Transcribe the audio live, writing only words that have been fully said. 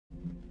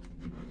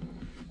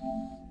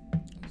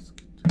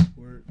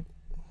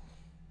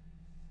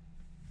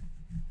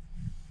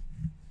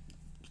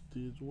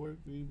kids work,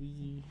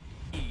 baby.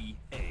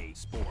 EA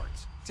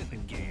Sports. It's in the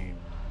game.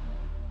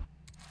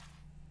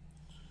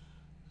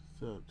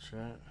 What's up,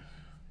 chat?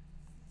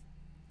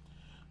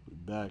 We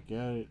back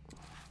at it.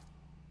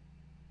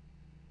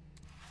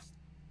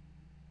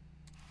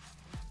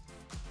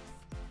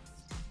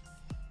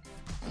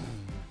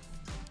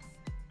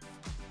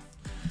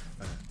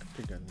 I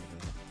think I need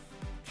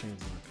to change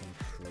my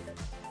controller.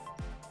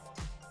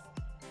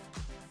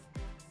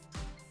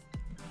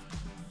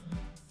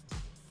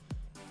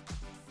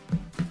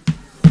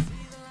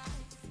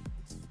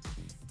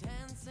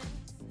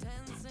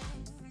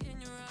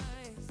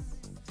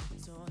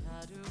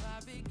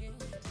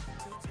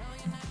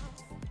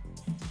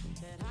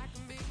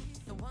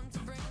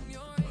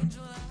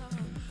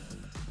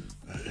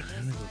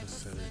 Let me go to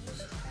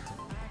settings.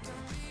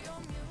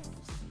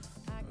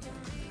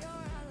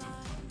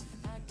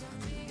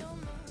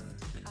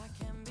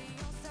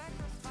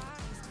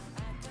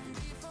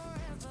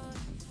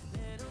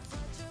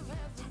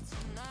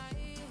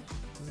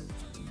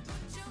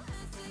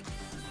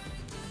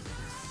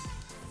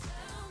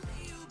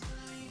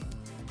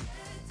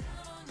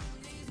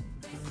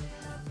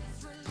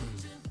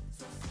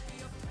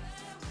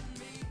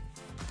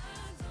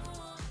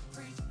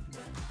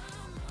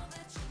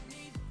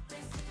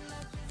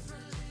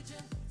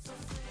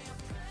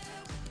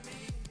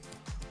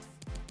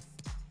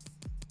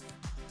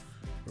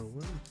 Bro,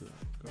 where is it?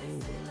 Go, bro.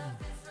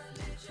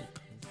 Where's it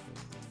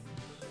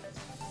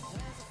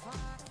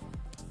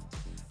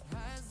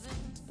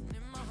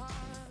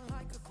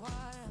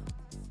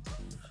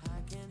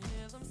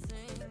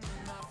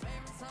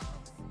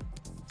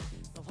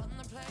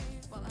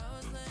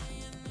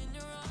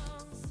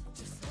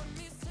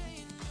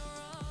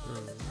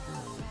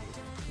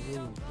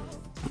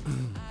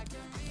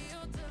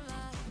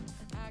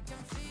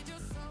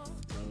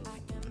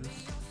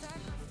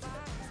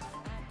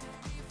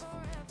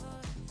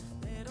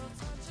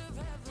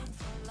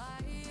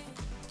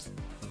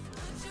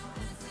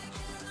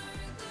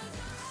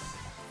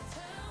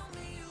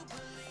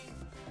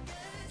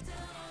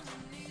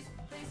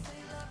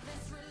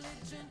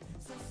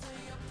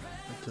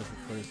took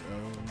the first L,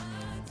 you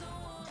know.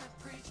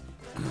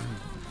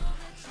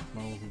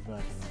 Mom will be back in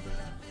a bit.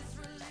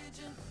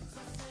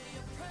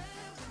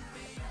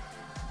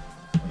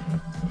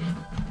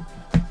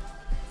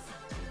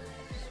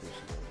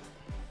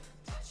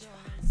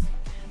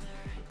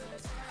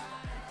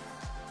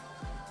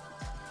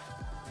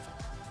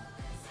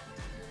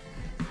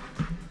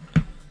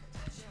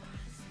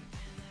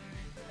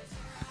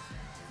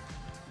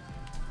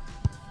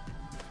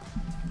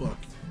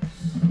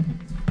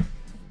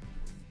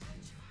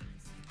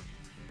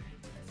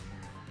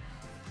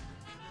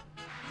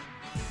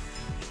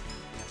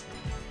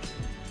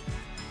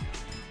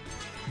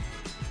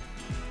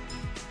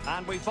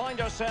 And we find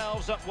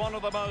ourselves at one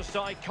of the most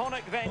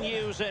iconic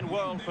venues in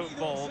world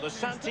football, the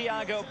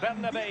Santiago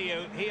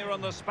Bernabeu, here in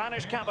the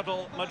Spanish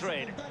capital,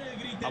 Madrid.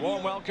 A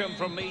warm welcome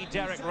from me,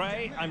 Derek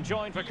Ray. I'm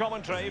joined for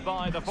commentary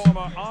by the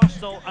former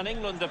Arsenal and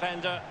England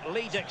defender,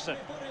 Lee Dixon.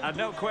 And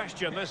no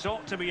question, this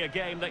ought to be a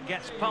game that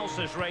gets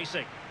pulses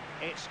racing.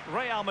 It's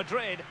Real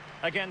Madrid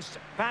against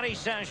Paris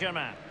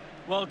Saint-Germain.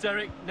 Well,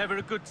 Derek, never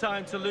a good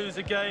time to lose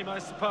a game, I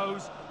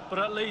suppose. But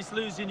at least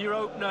losing your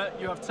opener,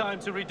 you have time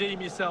to redeem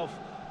yourself.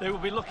 They will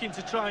be looking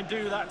to try and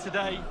do that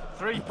today.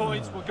 3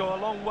 points will go a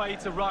long way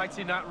to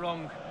righting that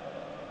wrong.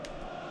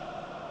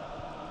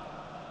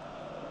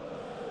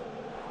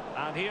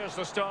 And here's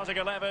the starting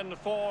 11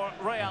 for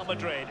Real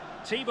Madrid.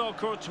 Thibaut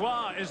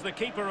Courtois is the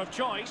keeper of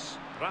choice.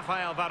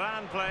 Rafael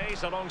Varane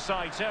plays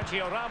alongside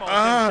Sergio Ramos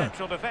in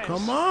central defence.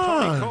 Come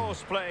on! Toni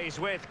Kroos plays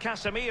with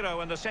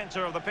Casemiro in the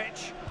centre of the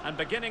pitch. And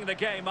beginning the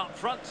game up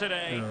front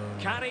today,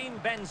 Karim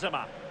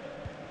Benzema.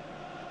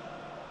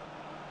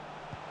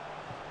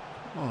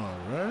 Come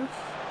on, ref.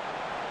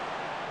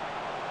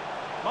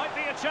 Might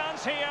be a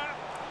chance here.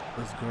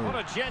 Let's go. What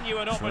a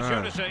genuine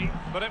opportunity,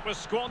 but it was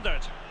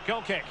squandered.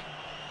 Goal kick.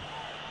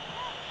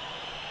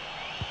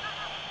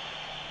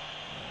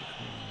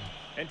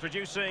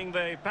 Introducing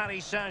the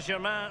Paris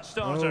Saint-Germain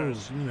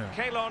starters.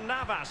 Keylor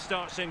Navas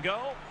starts in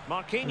goal.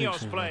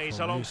 Marquinhos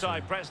plays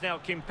alongside Presnel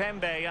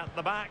Kimpembe at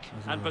the back.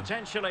 And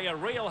potentially a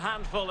real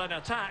handful in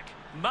attack,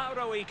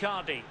 Mauro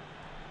Icardi.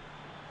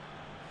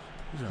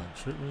 He's not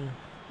tripping.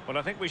 Well,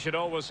 I think we should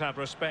always have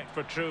respect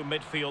for true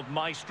midfield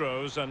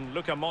maestros, and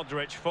Luka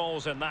Modric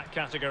falls in that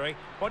category.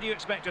 What do you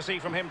expect to see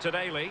from him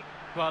today, Lee?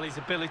 Well, his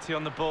ability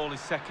on the ball is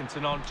second to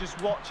none. Just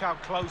watch how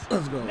close...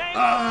 Let's go.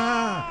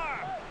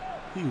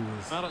 He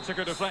was... Well, it took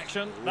a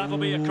deflection. That'll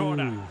be a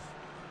corner.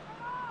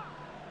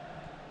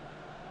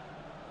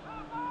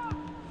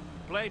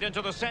 Played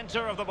into the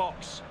centre of the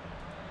box.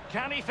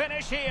 Can he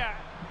finish here?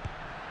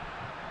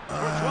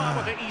 Courtois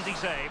with the easy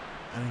save.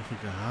 I didn't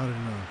think I hard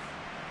enough.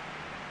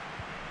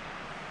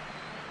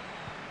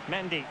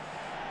 Mendy.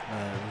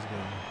 Let's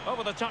go.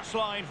 Over the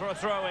touchline for a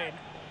throw-in.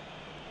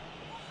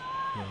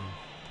 Yeah.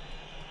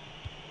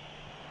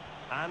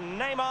 And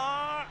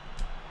Neymar.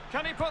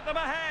 Can he put them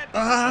ahead?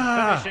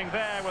 Ah! Finishing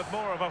there with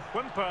more of a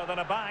whimper than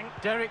a bang.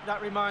 Derek, that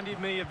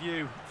reminded me of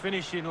you,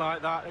 finishing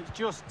like that. It's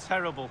just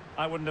terrible.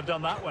 I wouldn't have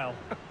done that well.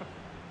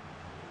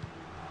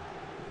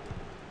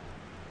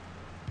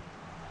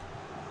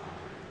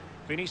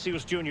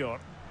 Vinicius Junior.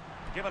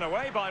 Given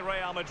away by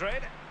Real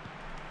Madrid.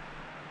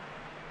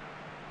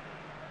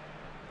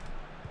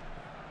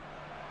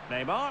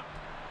 Neymar.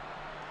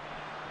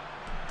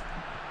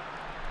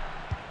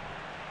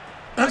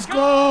 Let's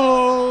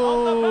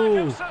On the back go!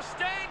 of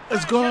sustained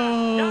Let's pressure.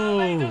 Now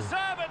they go!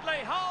 deservedly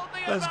hold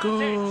the Let's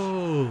advantage.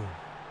 go!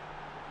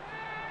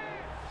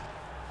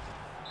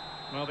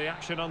 Well, the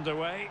action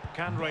underway.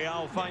 Can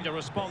Real find a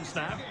response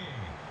now?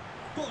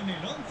 Con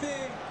el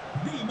 11,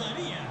 Di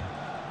María.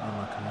 Oh,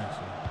 my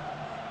connection.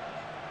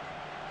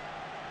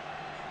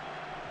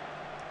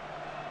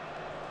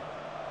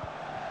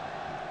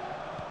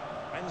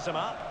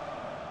 Benzema.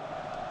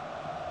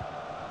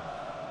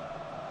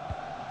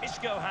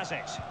 Isco has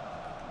it.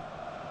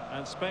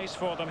 And space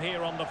for them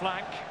here on the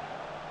flank.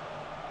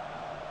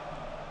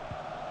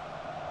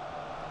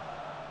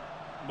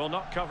 Well,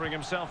 not covering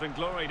himself in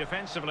glory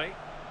defensively.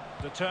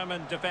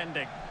 Determined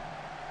defending.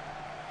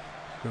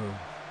 Let's go.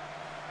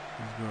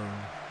 Let's go.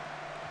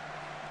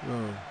 Go.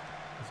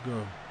 Let's go.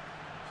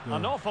 Let's go.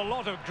 An awful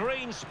lot of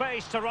green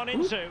space to run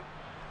into.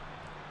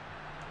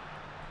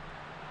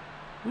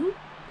 Oop.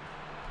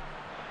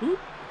 Oop.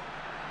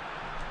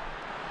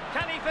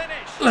 Can he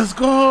finish? Let's And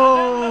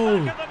go! in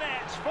the back of the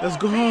net for Let's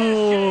go!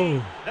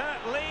 PSG. That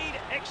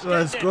lead extended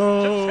Let's to 2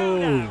 go!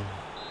 now.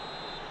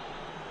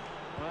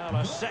 Well,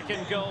 a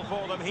second goal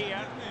for them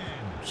here.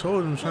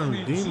 Told him, trying to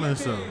redeem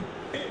myself.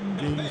 Get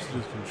used to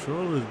the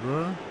controllers,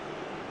 bro.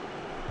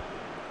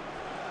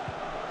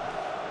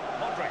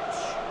 Modric.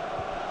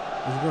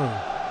 Let's go.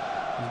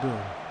 Let's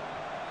go.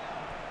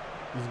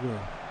 Let's go.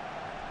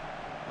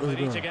 They Let's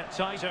need go. to get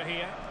tighter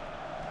here.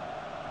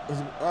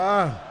 Let's go.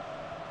 Ah!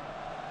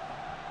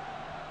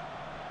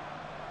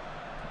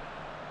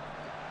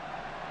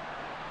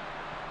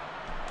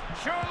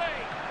 Surely.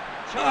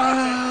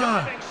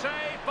 Ah! Diving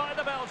save by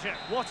the Belgian.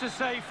 What a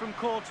save from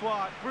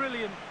Courtois.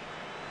 Brilliant.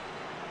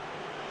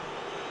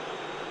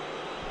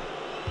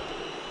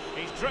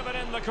 He's driven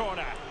in the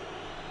corner.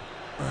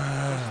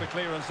 That's the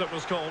clearance that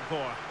was called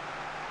for.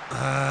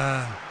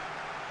 Ah!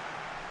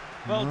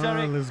 Well, Come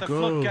Derek, on, let's the go.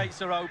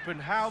 floodgates are open.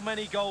 How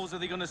many goals are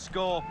they going to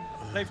score?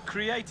 They've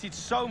created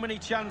so many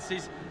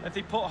chances. If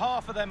they put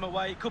half of them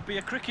away, it could be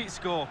a cricket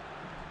score.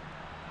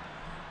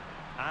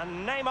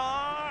 And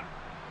Neymar.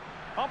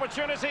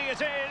 Opportunity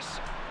it is.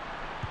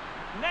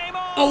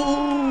 Neymar.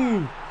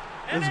 Oh!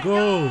 And Let's it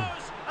go. goes.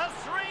 A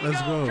 3-goal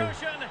Let's go.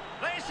 cushion.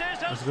 This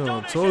is Let's go. I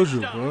astonishing told you,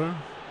 stuff. bro.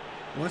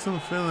 Once I'm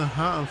feeling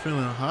hot, I'm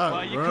feeling hot,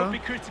 Well, you bro. could be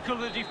critical of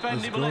the defending,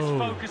 Let's but let's go.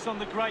 focus on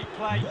the great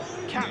play.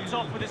 Capped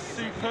off with a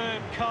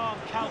superb, calm,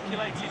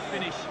 calculated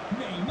finish.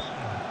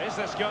 Is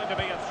this going to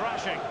be a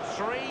thrashing?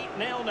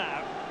 3-0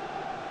 now.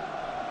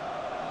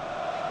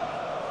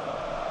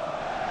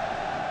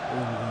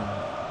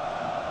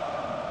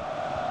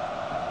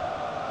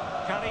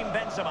 Karim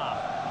Benzema.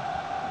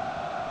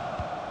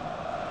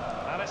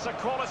 And it's a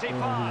quality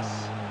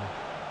pass.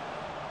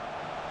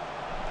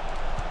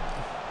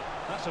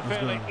 That's a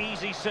fairly go.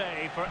 easy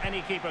save for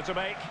any keeper to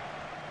make.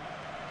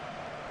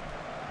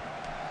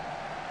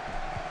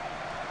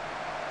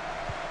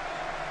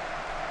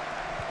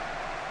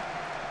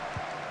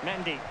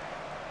 Mendy.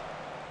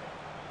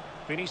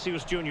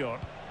 Vinicius Junior.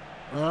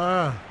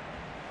 Ah!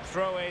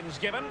 Throw-ins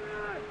given.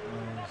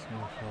 Oh, it's my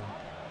fault.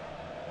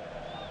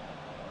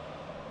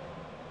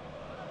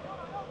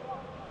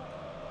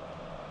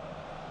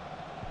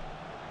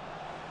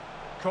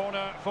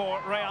 Corner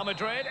for Real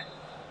Madrid.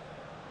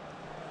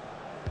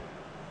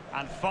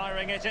 And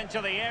firing it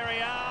into the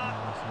area.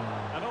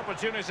 An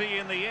opportunity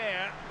in the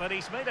air, but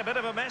he's made a bit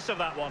of a mess of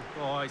that one.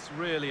 Oh, it's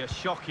really a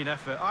shocking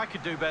effort. I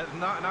could do better than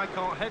that, and I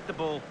can't head the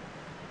ball.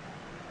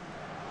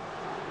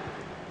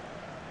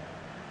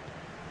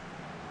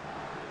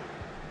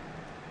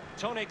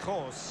 Toni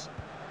Kroos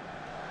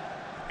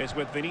is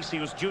with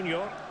Vinicius Junior.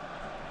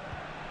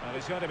 Well,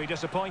 he's going to be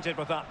disappointed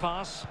with that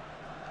pass.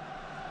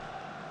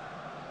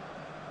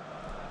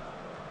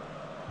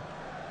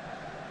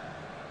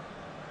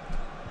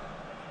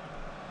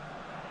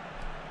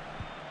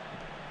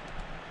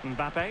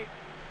 Mbappe.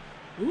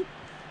 Oop.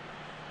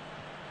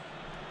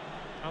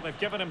 Well, they've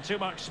given him too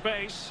much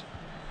space.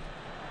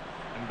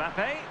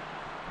 Mbappe.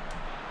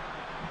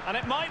 And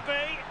it might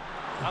be.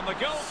 And the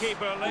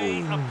goalkeeper,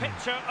 Lee, a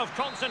picture of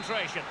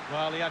concentration.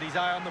 Well, he had his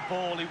eye on the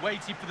ball, he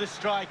waited for the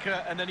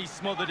striker, and then he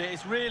smothered it.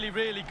 It's really,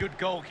 really good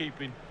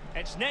goalkeeping.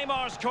 It's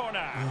Neymar's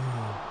corner.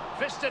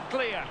 Fisted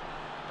clear.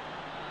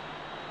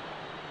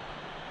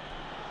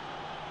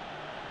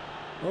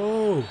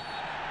 Oh!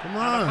 Come And a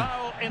on!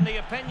 foul in the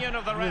opinion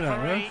of the Look at that,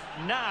 referee.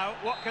 ref. Now,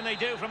 what can they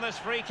do from this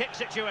free kick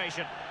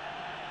situation?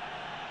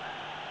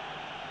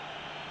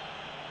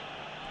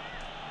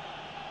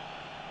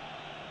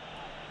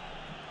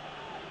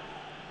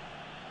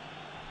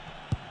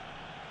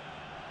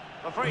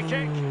 The free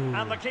kick,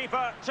 and the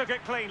keeper took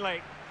it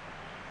cleanly.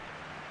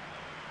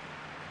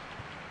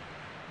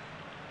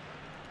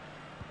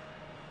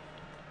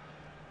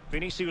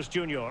 Vinicius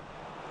Junior.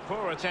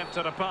 Poor attempt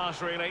at a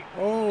pass, really.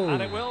 Oh,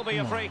 and it will be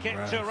a come free on, kick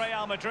ref. to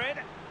Real Madrid.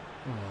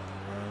 Come on,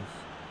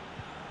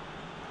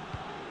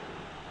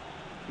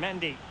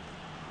 ref. Mendy.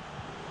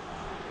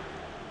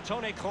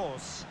 Toni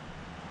Kroos.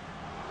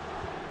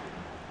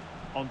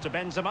 On to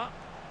Benzema.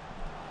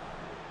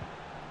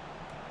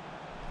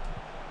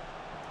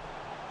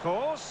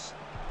 Kroos.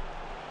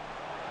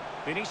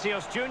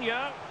 Vinicius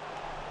Junior.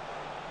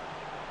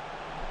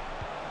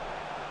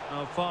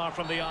 Oh, far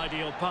from the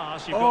ideal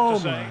pass, you've got to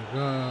say.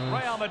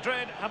 Real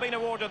Madrid have been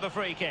awarded the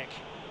free kick.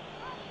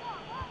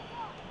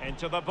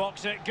 Into the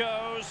box it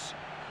goes,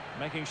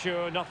 making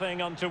sure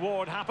nothing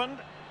untoward happened.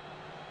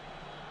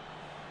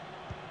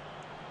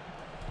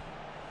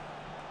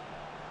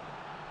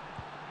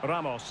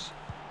 Ramos.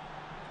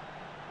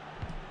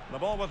 The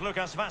ball with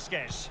Lucas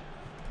Vazquez.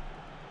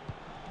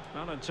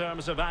 Well, in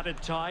terms of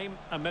added time,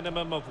 a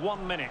minimum of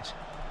 1 minute.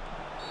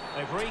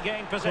 They've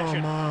regained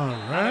possession. Come on,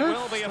 and it ref.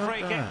 will be a Stop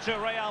free that. kick to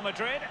Real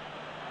Madrid.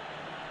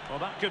 Well,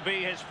 that could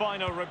be his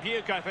final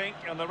rebuke, I think,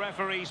 and the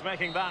referee's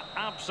making that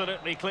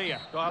absolutely clear.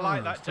 Well, I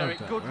like that, stop Derek.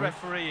 that, Good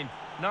ref. refereeing.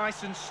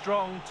 Nice and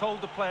strong.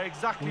 Told the player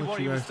exactly what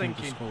he was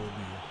thinking.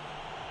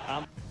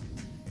 Come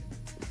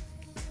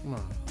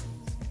on.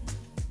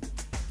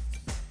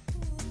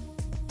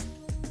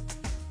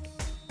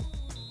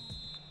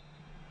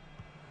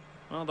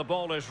 Well, the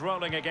ball is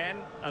rolling again,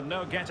 and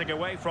no getting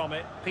away from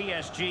it.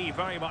 PSG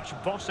very much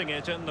bossing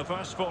it in the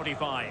first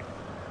 45.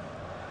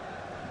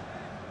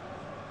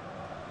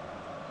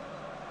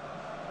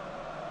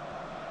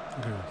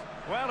 Good.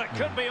 Well, it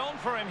could be on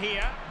for him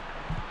here.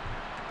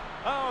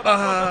 Oh, that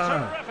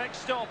was a terrific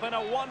stop in a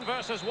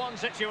 1-versus-1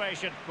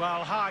 situation.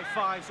 Well, high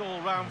fives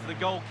all round for the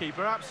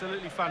goalkeeper.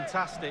 Absolutely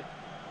fantastic.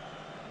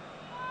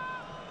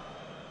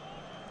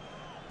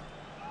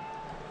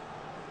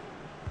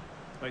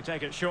 They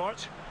take it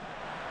short.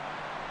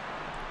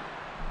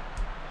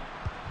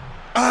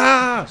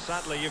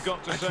 Sadly, you've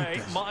got to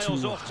say,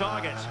 miles off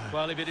target.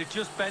 Well, if it had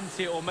just bent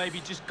it or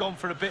maybe just gone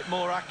for a bit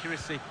more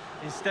accuracy.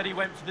 Instead, he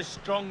went for the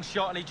strong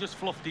shot and he just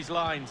fluffed his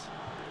lines.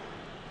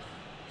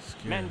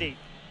 Mendy.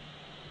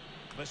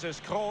 This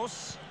is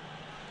Kroos.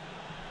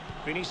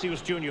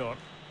 Vinicius Junior.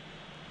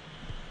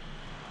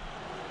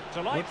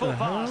 Delightful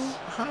pass.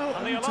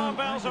 And the alarm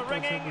bells are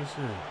ringing.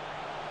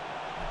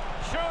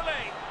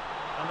 Surely.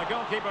 And the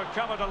goalkeeper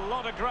covered a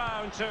lot of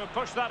ground to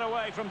push that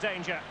away from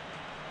danger.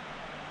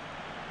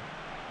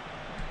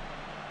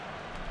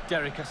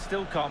 Derek, I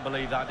still can't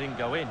believe that didn't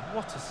go in.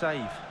 What a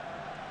save.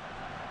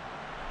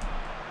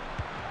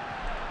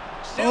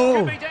 Still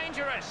could be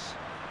dangerous.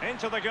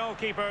 Into the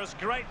goalkeeper's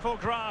grateful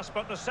grasp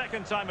at the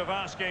second time of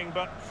asking,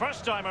 but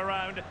first time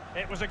around,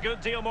 it was a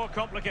good deal more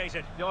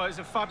complicated. No, it was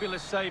a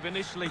fabulous save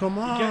initially. Come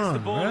He gets the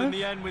on, ball in ref.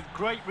 the end with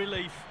great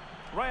relief.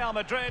 Real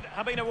Madrid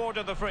have been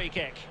awarded the free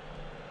kick.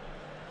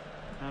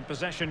 And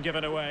possession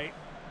given away.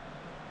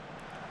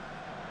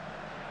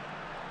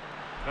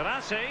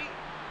 Verratti.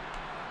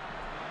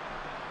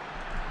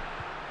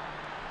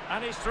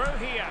 And he's through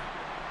here.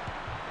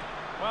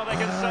 Well, they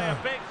can say a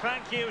big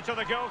thank you to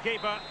the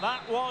goalkeeper.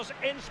 That was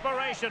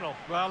inspirational.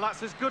 Well,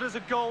 that's as good as a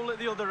goal at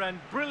the other end.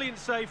 Brilliant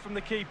save from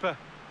the keeper.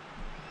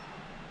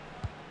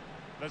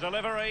 The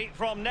delivery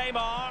from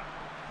Neymar,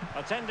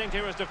 attending to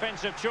his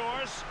defensive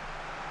chores.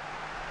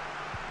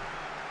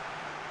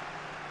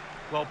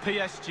 Well,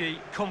 PSG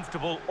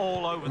comfortable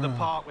all over the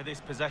park with this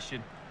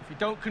possession. If you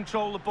don't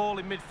control the ball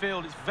in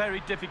midfield, it's very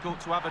difficult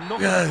to have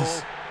enough of the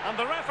ball. And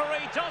the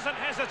referee doesn't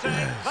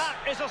hesitate. That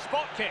is a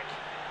spot kick.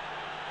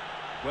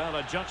 Well,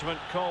 a judgment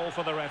call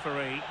for the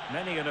referee.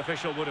 Many an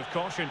official would have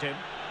cautioned him.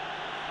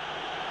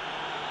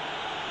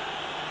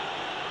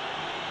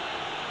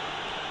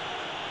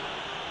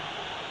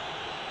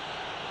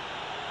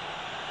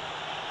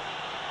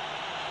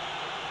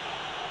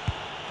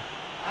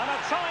 And a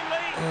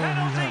timely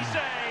penalty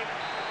save.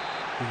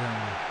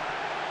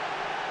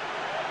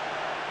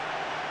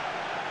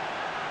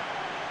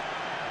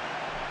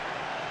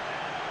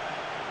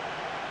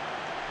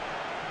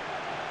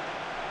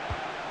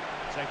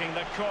 Taking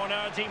the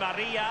corner, Di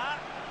Maria.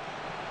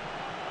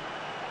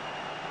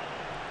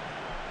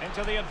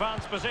 Into the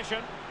advanced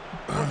position.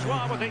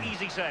 Courtois with the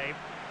easy save.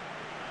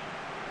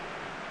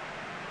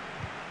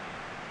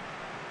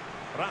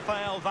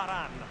 Rafael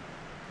Varane.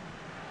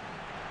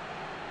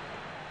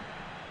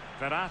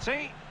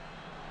 Verratti.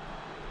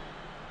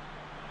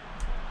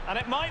 And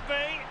it might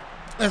be.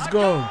 Let's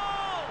go.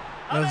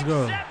 Let's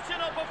go.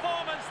 Exceptional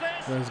performance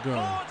this. Let's go.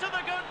 4 to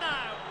the good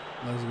now.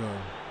 Let's go.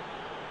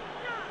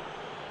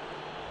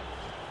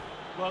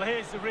 Well,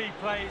 here's the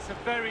replay. It's a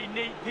very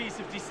neat piece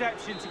of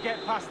deception to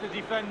get past the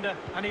defender,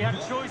 and he had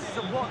choices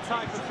of what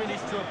type of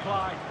finish to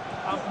apply.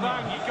 And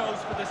bang, he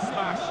goes for the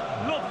smash.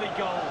 Lovely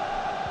goal.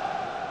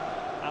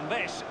 And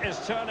this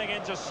is turning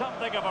into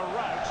something of a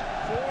rout.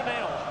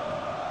 4-0.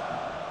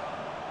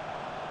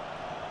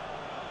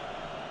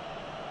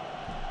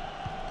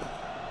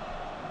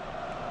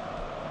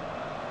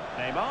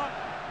 Neymar.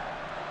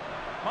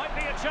 Might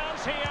be a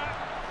chance here.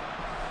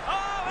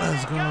 Oh, and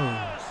Let's it go.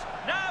 goes.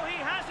 Now he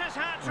has his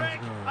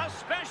hat-trick. A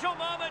special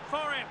moment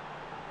for him.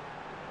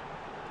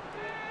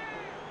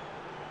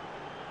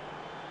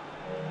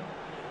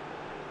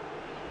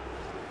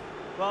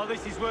 Well,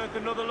 this is worth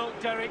another look,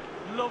 Derek.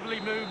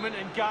 Lovely movement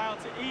and guile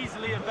to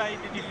easily evade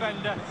the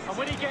defender. And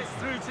when he gets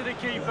through to the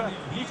keeper,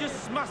 he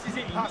just smashes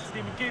it past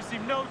him and gives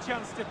him no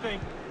chance to think.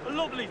 A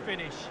lovely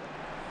finish.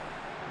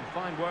 And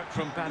fine work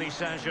from Paris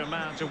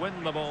Saint-Germain to win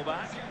the ball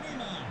back.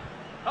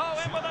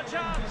 Oh, in with a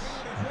chance!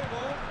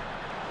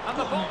 And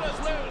the ball is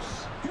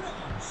loose.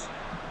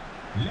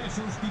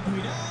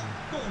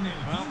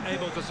 Well,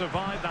 able to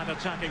survive that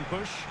attacking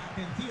push.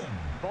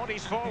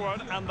 Bodies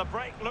forward and the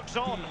break looks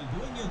on.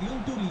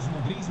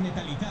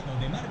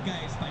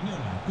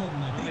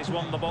 And he's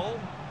won the ball.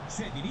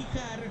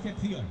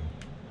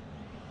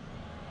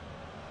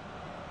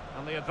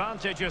 And the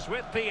advantage is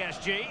with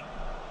PSG.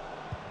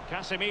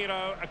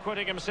 Casemiro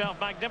acquitting himself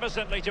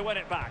magnificently to win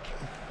it back.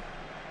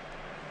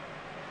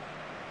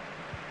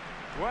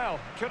 Well,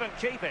 couldn't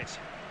keep it.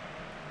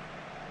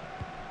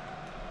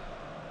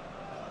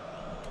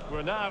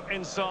 We're now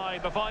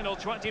inside the final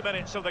 20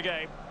 minutes of the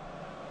game.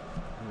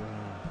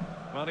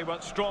 Well, he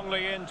went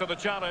strongly into the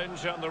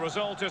challenge, and the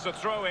result is a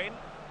throw-in.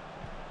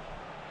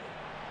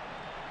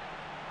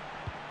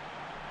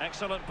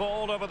 Excellent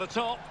ball over the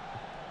top.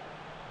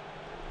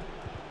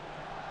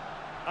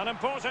 An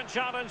important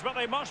challenge, but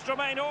they must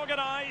remain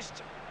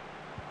organised.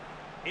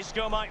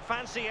 Isco might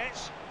fancy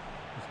it.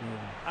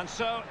 And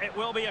so it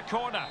will be a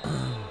corner.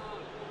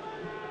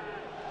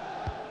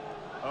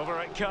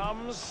 Over it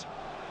comes.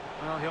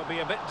 Well, he'll be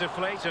a bit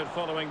deflated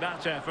following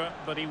that effort,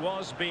 but he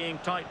was being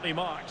tightly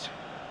marked.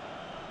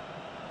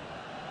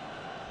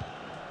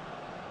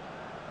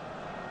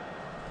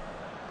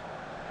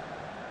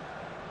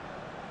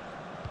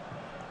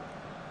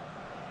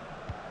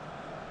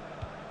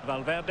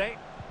 Valverde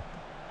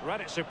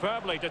read it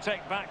superbly to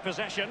take back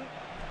possession.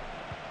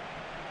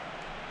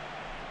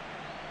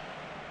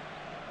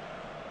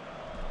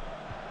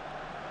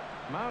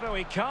 Mauro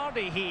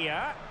Icardi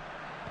here.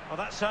 Well,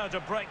 that's how to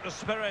break the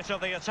spirit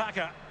of the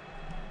attacker.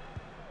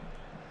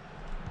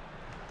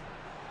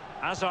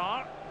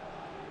 Hazard.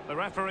 The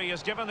referee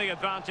has given the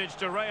advantage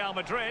to Real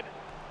Madrid.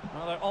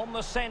 Well, they're on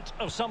the scent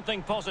of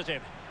something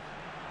positive.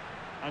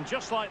 And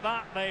just like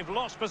that, they've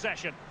lost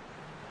possession.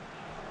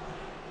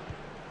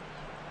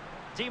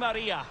 Di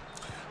Maria.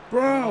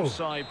 Bro!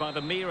 Offside by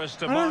the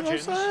merest of I don't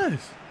margins. offside.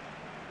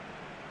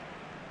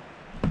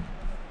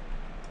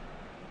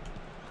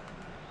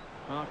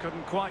 Well,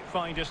 couldn't quite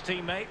find his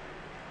teammate.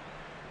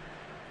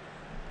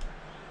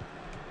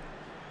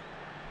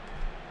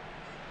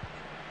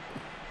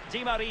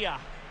 Di Maria.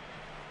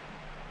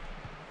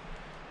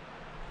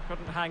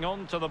 Couldn't hang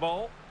on to the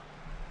ball.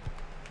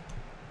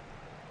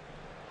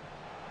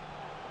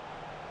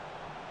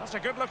 That's a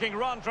good-looking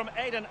run from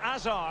Eden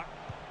Hazard.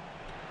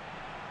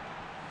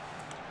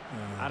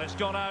 And it's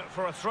gone out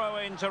for a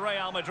throw-in to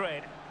Real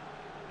Madrid.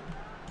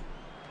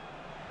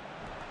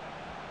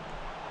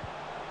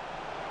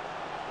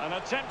 And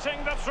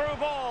attempting the through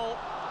ball.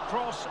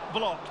 Cross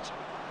blocked.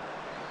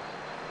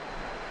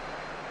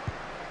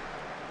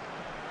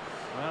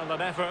 Well,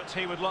 an effort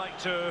he would like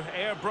to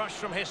airbrush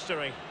from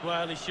history.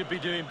 Well, he should be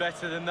doing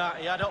better than that.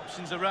 He had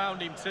options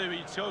around him too.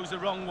 He chose the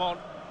wrong one.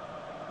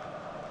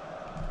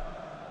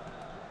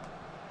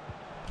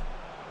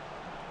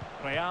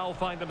 Real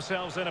find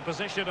themselves in a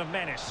position of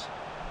menace.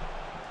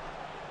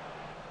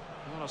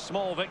 Well, a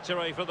small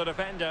victory for the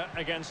defender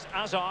against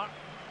Hazard.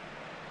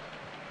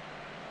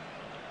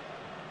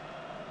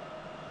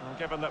 Well,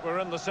 given that we're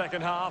in the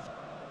second half,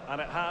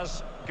 and it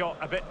has got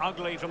a bit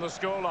ugly from the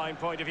scoreline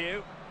point of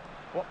view,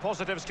 what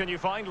positives can you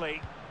find,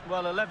 Lee?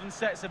 Well, 11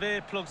 sets of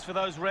earplugs for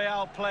those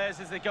Real players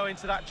as they go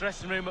into that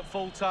dressing room at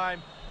full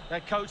time. Their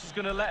coach is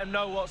going to let them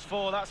know what's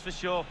for, that's for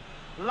sure.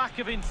 Lack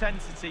of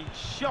intensity,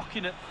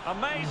 shocking it.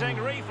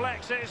 Amazing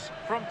reflexes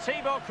from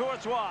Thibaut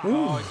Courtois.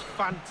 Oh, it's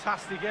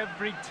fantastic.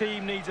 Every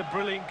team needs a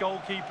brilliant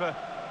goalkeeper,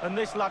 and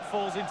this lad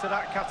falls into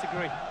that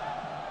category.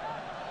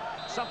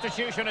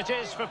 Substitution it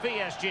is for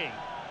PSG.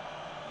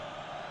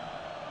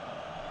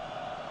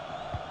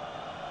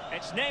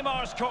 It's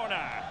Neymar's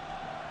corner.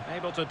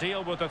 Able to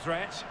deal with the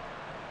threat.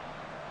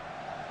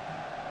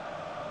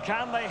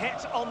 Can they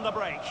hit on the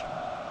break?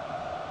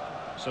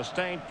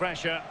 Sustained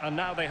pressure, and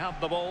now they have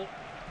the ball.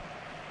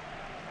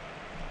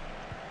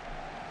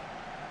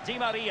 Di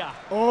Maria.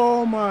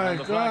 Oh my And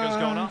the flag has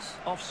gone up. gosh.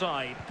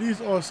 Offside. These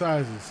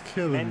offsides is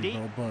killing me,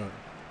 Mendy. bro, And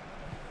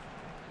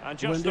when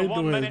just they the do 1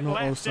 it, minute it's no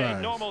left in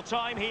offsides. normal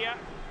time here.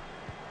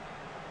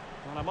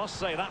 And I must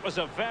say, that was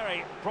a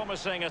very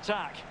promising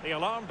attack. The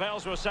alarm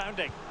bells were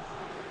sounding.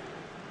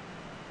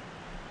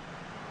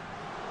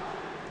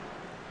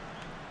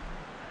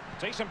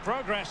 Decent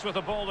progress with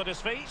the ball at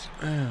his feet.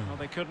 Damn. Well,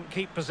 they couldn't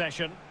keep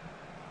possession.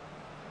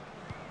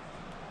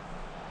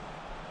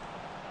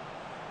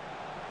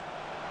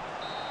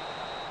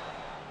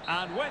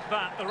 And with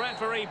that, the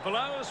referee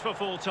blows for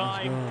full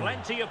time. go.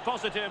 Plenty of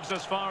positives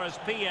as far as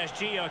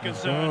PSG are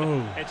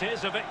concerned. It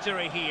is a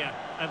victory here.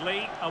 And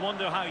Lee, I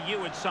wonder how you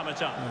would sum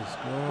it up. Let's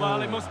go.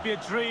 Well, it must be a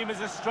dream as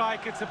a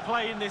striker to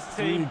play in this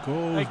team. 3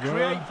 goals, They bro.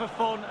 create for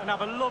fun and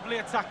have a lovely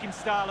attacking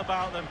style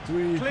about them.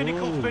 3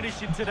 Clinical goals.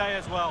 finishing today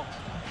as well.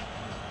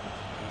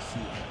 Let's see.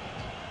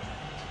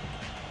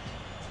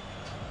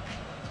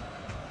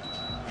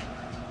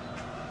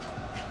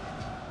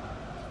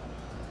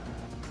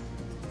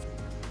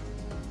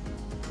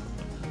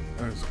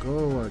 Let's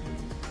go.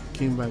 I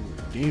came back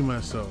to redeem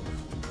myself.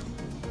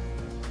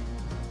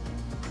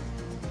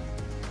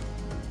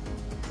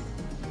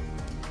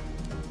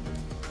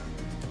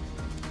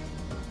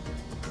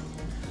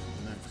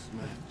 Next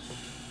match.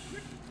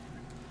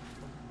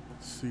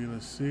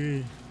 Let's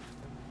see.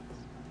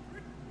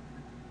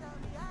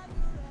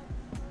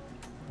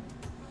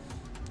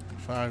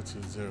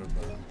 5-0,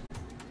 bro.